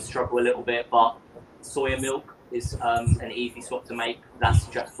struggle a little bit, but soya milk is an easy swap to make. That's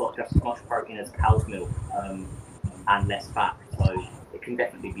just got just as much protein as cow's milk and less fat. So it can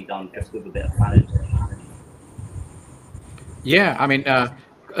definitely be done just with a bit of planning. Yeah, I mean,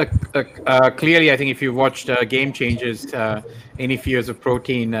 clearly, I think if you watched Game Changers, any fears of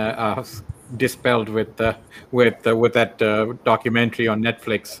protein are dispelled with that documentary on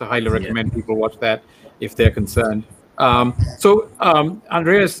Netflix. I highly recommend people watch that if they're concerned. So,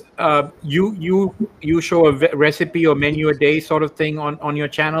 Andreas, you show a recipe or menu a day sort of thing on your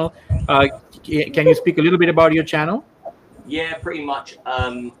channel. Can you speak a little bit about your channel? Yeah, pretty much. I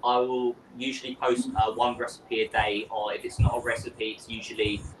will usually post one recipe a day, or if it's not a recipe, it's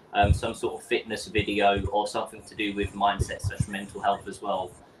usually some sort of fitness video or something to do with mindset / mental health as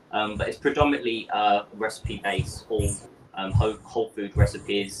well. But it's predominantly recipe-based, all whole food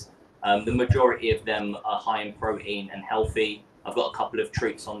recipes. The majority of them are high in protein and healthy. I've got a couple of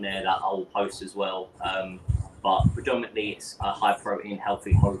treats on there that I'll post as well. But predominantly it's high protein,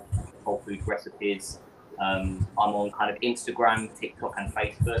 healthy whole food recipes. I'm on kind of Instagram, TikTok and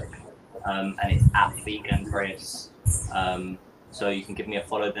Facebook. and it's at VegAndreas. So you can give me a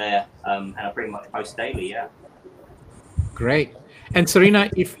follow there, and I pretty much post daily. Yeah. Great. And Serena,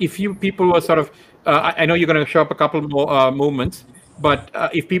 if you people were sort of, I know you're going to show up a couple more movements, but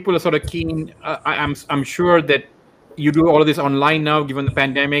if people are sort of keen, I'm sure that you do all of this online now, given the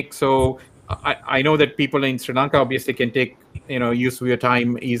pandemic. So I know that people in Sri Lanka obviously can take use of your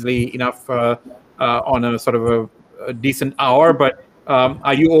time easily enough on a sort of a decent hour. But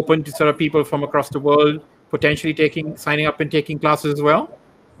are you open to sort of people from across the world potentially signing up and taking classes as well?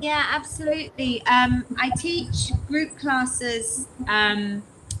 Yeah, absolutely. I teach group classes.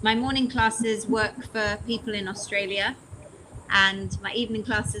 My morning classes work for people in Australia, and my evening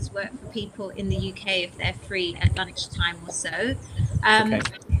classes work for people in the UK if they're free at lunchtime or so. Okay.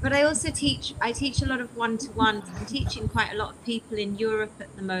 But I also teach a lot of one-to-ones. I'm teaching quite a lot of people in Europe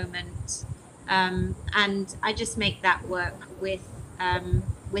at the moment, and I just make that work with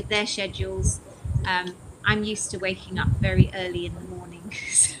their schedules. I'm used to waking up very early in the morning.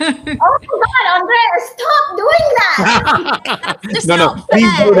 So. Oh my God, Andreas, stop doing that! That's No,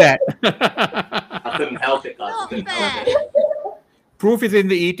 please do that. I couldn't help it, guys. I couldn't help it. Proof is in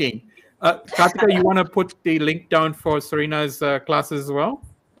the eating. Kartika, you want to put the link down for Serena's classes as well?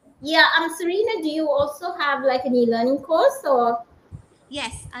 Yeah, Serena, do you also have like an e-learning course or?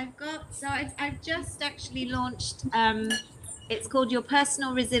 Yes, I've got. So I've just actually launched. It's called Your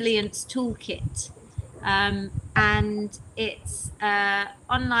Personal Resilience Toolkit. And it's an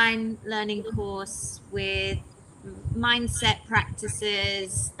online learning course with mindset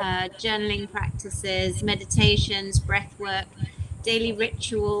practices, journaling practices, meditations, breath work, daily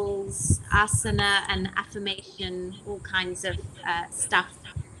rituals, asana and affirmation, all kinds of stuff,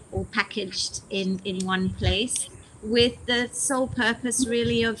 all packaged in one place, with the sole purpose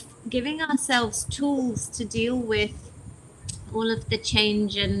really of giving ourselves tools to deal with all of the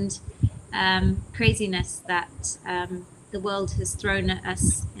change and craziness that the world has thrown at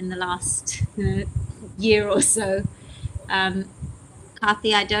us in the last year or so.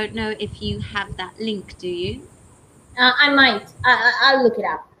 Kathy, I don't know if you have that link, do you? I might. I'll look it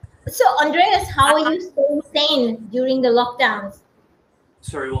up. So, Andreas, how are you staying sane during the lockdowns?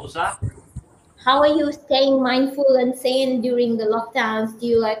 Sorry, what was that? How are you staying mindful and sane during the lockdowns? Do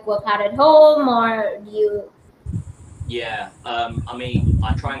you like work out at home or do you? Yeah, I mean,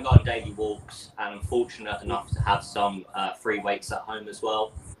 I try and go on daily walks, and I'm fortunate enough to have some free weights at home as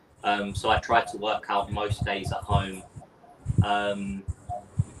well. So I try to work out most days at home.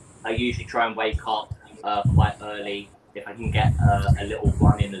 I usually try and wake up quite early. If I can get a little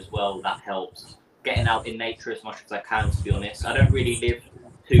run in as well, that helps. Getting out in nature as much as I can, to be honest. I don't really live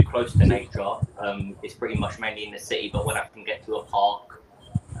too close to nature. It's pretty much mainly in the city, but when I can get to a park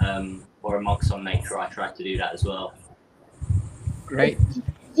or amongst some nature, I try to do that as well. Great.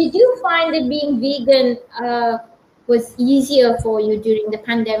 Did you find that being vegan was easier for you during the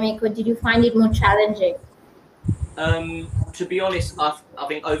pandemic, or did you find it more challenging? To be honest, I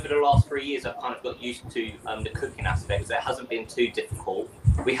think over the last 3 years, I've kind of got used to the cooking aspects. It hasn't been too difficult.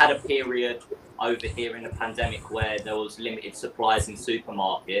 We had a period over here in the pandemic where there was limited supplies in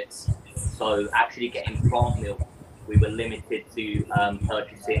supermarkets. So actually getting plant milk, we were limited to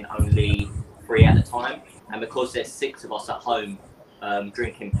purchasing only 3 at a time. And because there's 6 of us at home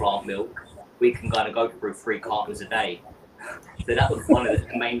drinking plant milk, we can kind of go through 3 cartons a day. So that was one of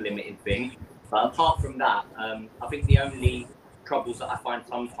the main limiting things. But apart from that, I think the only troubles that I find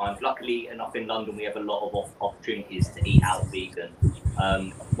sometimes, luckily enough in London, we have a lot of opportunities to eat out vegan.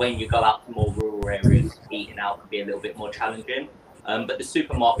 When you go out to more rural areas, eating out can be a little bit more challenging. But the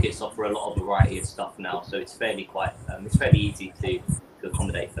supermarkets offer a lot of variety of stuff now, so it's fairly easy to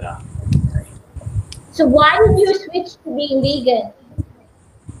accommodate for that. So why did you switch to being vegan?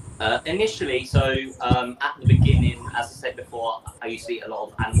 Initially, so at the beginning, as I said before, I used to eat a lot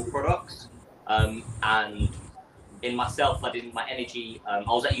of animal products. And in myself, I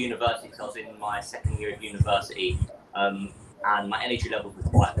was at university, so I was in my second year of university, and my energy levels were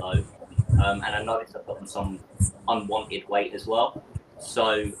quite low. And I noticed I put on some unwanted weight as well.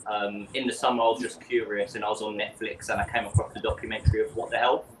 So in the summer, I was just curious, and I was on Netflix, and I came across the documentary of What the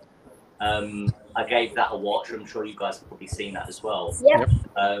Health. I gave that a watch. I'm sure you guys have probably seen that as well. Yep.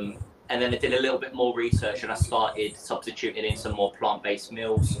 And then I did a little bit more research, and I started substituting in some more plant-based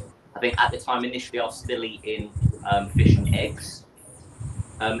meals. I think at the time, initially, I was still eating fish and eggs.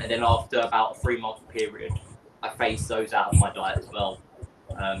 And then after about a 3-month period, I phased those out of my diet as well.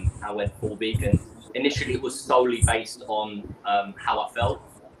 I went full vegan. Initially, it was solely based on how I felt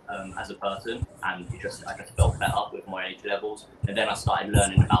as a person, and I just felt better with my energy levels. And then I started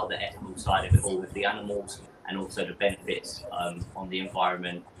learning about the ethical side of it all with the animals, and also the benefits on the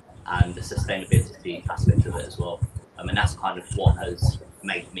environment. and the sustainability aspect of it as well. And that's kind of what has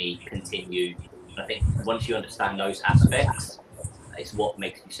made me continue. I think once you understand those aspects, it's what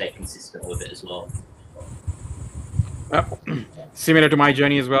makes you stay consistent with it as well. Similar to my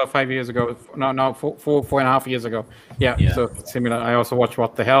journey as well, 5 years ago. No, 4.5 years ago. Yeah. So similar. I also watched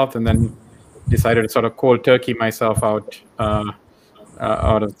What the Health, and then decided to sort of cold turkey myself out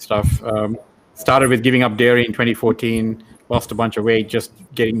of stuff. Started with giving up dairy in 2014. Lost a bunch of weight just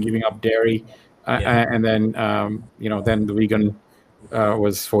giving up dairy, and then then the vegan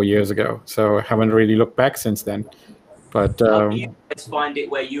was 4 years ago. So I haven't really looked back since then. But how do you guys find it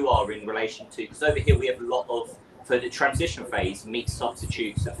where you are in relation to? Because over here we have a lot of, for the transition phase, meat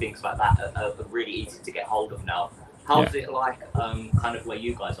substitutes and things like that are really easy to get hold of now. How's it like, kind of where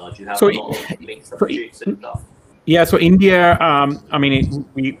you guys are? Do you have a lot of meat substitutes and stuff? Yeah, so India, I mean,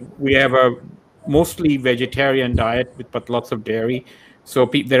 we have a mostly vegetarian diet, but lots of dairy. So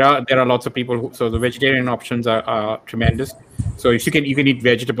there are lots of people so the vegetarian options are tremendous. So if you can eat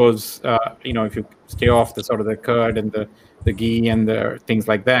vegetables, if you stay off the sort of the curd and the ghee and the things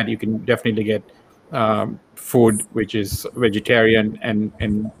like that, you can definitely get food which is vegetarian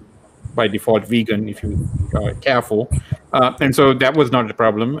and by default vegan if you are careful. And so that was not a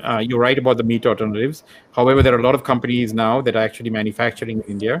problem. You're right about the meat alternatives. However, there are a lot of companies now that are actually manufacturing in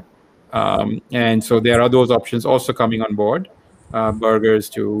India. And so there are those options also coming on board, burgers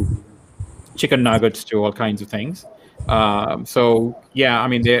to chicken nuggets to all kinds of things. So yeah, I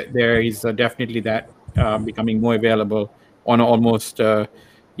mean, there is definitely that becoming more available on almost,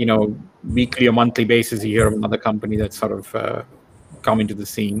 weekly or monthly basis. You hear of another company that's sort of come into the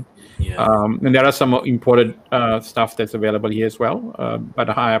scene. And there are some imported stuff that's available here as well, but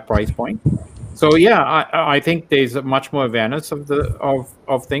a higher price point. So yeah, I think there's a much more awareness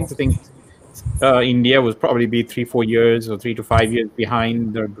of things. I think India would probably be 3-4 years or 3 to 5 years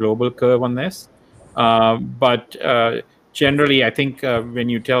behind the global curve on this. But generally, I think when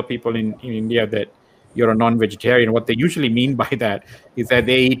you tell people in India that you're a non-vegetarian, what they usually mean by that is that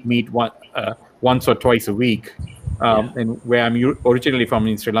they eat meat once or twice a week. And where I'm originally from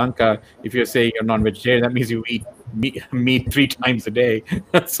in Sri Lanka, if you're saying you're non-vegetarian, that means you eat meat 3 times a day.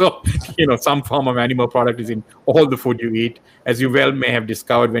 So, some form of animal product is in all the food you eat, as you well may have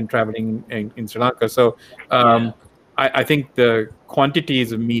discovered when traveling in Sri Lanka. So I think the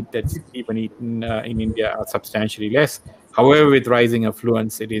quantities of meat that's even eaten in India are substantially less. However, with rising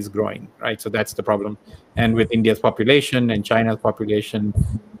affluence, it is growing, right? So that's the problem. And with India's population and China's population,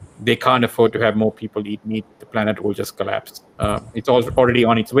 they can't afford to have more people eat meat. The planet will just collapse. It's already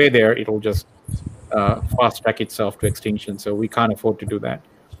on its way there. It will just fast track itself to extinction. So we can't afford to do that.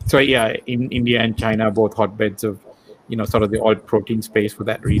 So yeah, in India and China are both hotbeds of, sort of the oil protein space for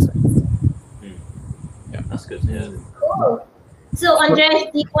that reason. Yeah, that's good. Yeah. Cool. So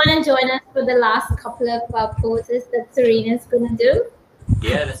Andreas, do you want to join us for the last couple of poses that Serena's going to do?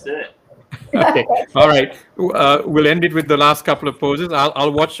 Yeah, let's do it. Okay. All right. We'll end it with the last couple of poses.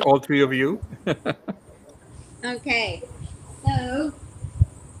 I'll watch all 3 of you. Okay. So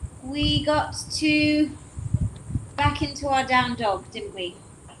we got to back into our down dog, didn't we?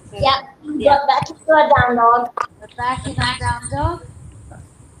 So, got back into our down dog. We're back in our down dog.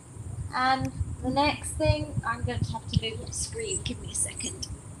 And the next thing, I'm going to have to move the screen. Give me a second.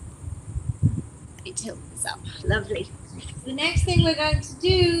 Let me tilt this up. Lovely. The next thing we're going to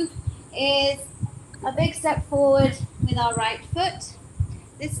do is a big step forward with our right foot.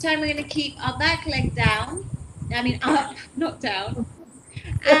 This time we're going to keep our back leg down. I mean up, not down.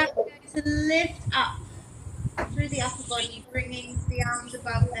 And we're going to lift up through the upper body, bringing the arms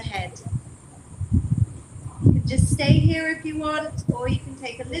above the head. You can just stay here if you want, or you can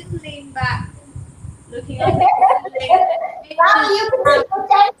take a little lean back, looking up at the ceiling. You can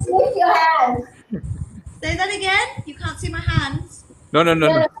pretend to lift your hands. Say that again? You can't see my hands? No.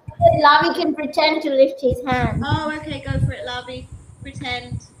 Lavi can pretend to lift his hand. Oh, okay, go for it, Lavi.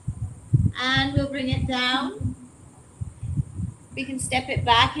 Pretend. And we'll bring it down. We can step it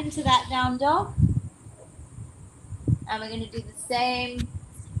back into that down dog. And we're going to do the same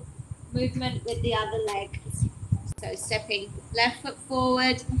movement with the other leg. So stepping left foot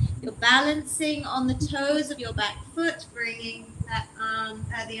forward. You're balancing on the toes of your back foot, bringing that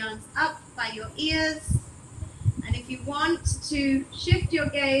the arms up by your ears. And if you want to shift your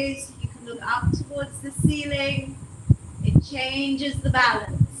gaze, you can look up towards the ceiling. It changes the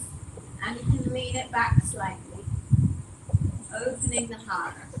balance. And you can lean it back slightly, opening the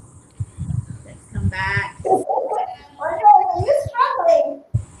heart. Let's come back. You're struggling.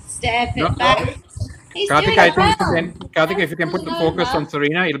 Step it back. He's doing Karthik, it well. if you can put the focus on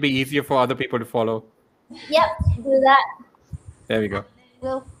Serena, it'll be easier for other people to follow. Yep, do that. There we go.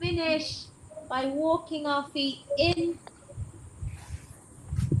 we'll finish by walking our feet in,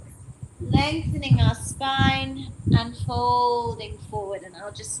 lengthening our spine and folding forward. And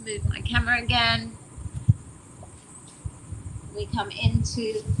I'll just move my camera again. We come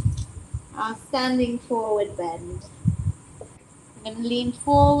into our standing forward bend. I'm going to lean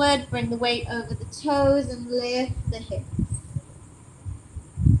forward, bring the weight over the toes and lift the hips.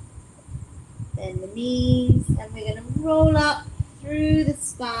 Bend the knees, and we're going to roll up through the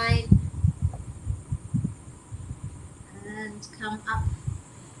spine and come up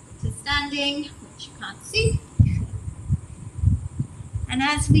to standing, which you can't see. And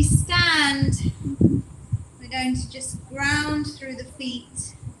as we stand, we're going to just ground through the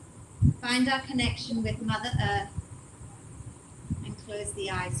feet, find our connection with Mother Earth, and close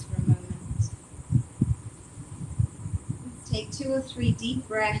the eyes for a moment. Take 2 or 3 deep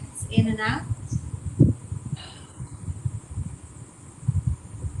breaths in and out.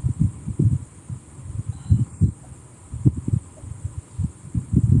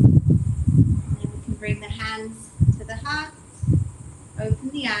 And we can bring the hands to the heart, open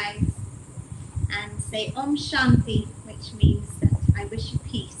the eyes, and say Om Shanti, which means that I wish you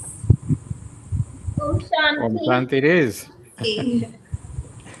peace. Om Shanti. Om Shanti it is.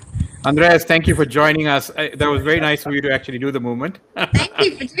 Andreas, thank you for joining us. That was very nice of you to actually do the movement. Thank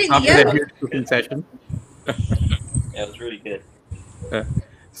you for doing after the that yoga. huge cooking session. Yeah, it was really good.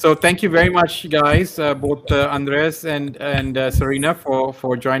 So thank you very much, guys, both Andreas and Serena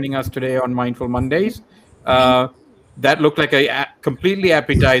for joining us today on Mindful Mondays. That looked like a completely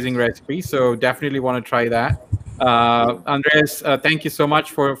appetizing recipe, so definitely want to try that. Andreas, thank you so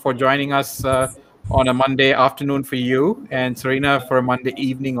much for joining us on a Monday afternoon for you, and Serena for a Monday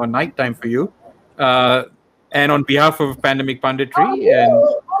evening or nighttime for you. And on behalf of Pandemic Punditry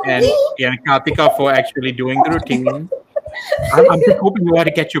and Karthika for actually doing the routine. I'm just hoping you want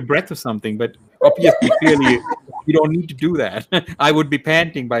to catch your breath or something, but obviously, clearly, you don't need to do that. I would be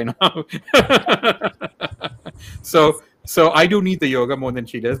panting by now. So I do need the yoga more than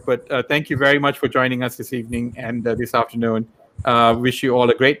she does. But thank you very much for joining us this evening and this afternoon. Wish you all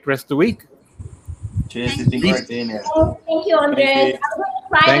a great rest of the week. Cheers, it's been great being here. Thank you, Andreas. Thank you. I'm going to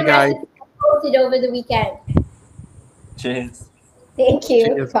try Thank the guys. recipe and post it over the weekend. Cheers. Thank you.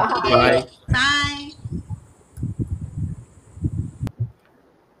 Cheers. Bye. Bye. Bye.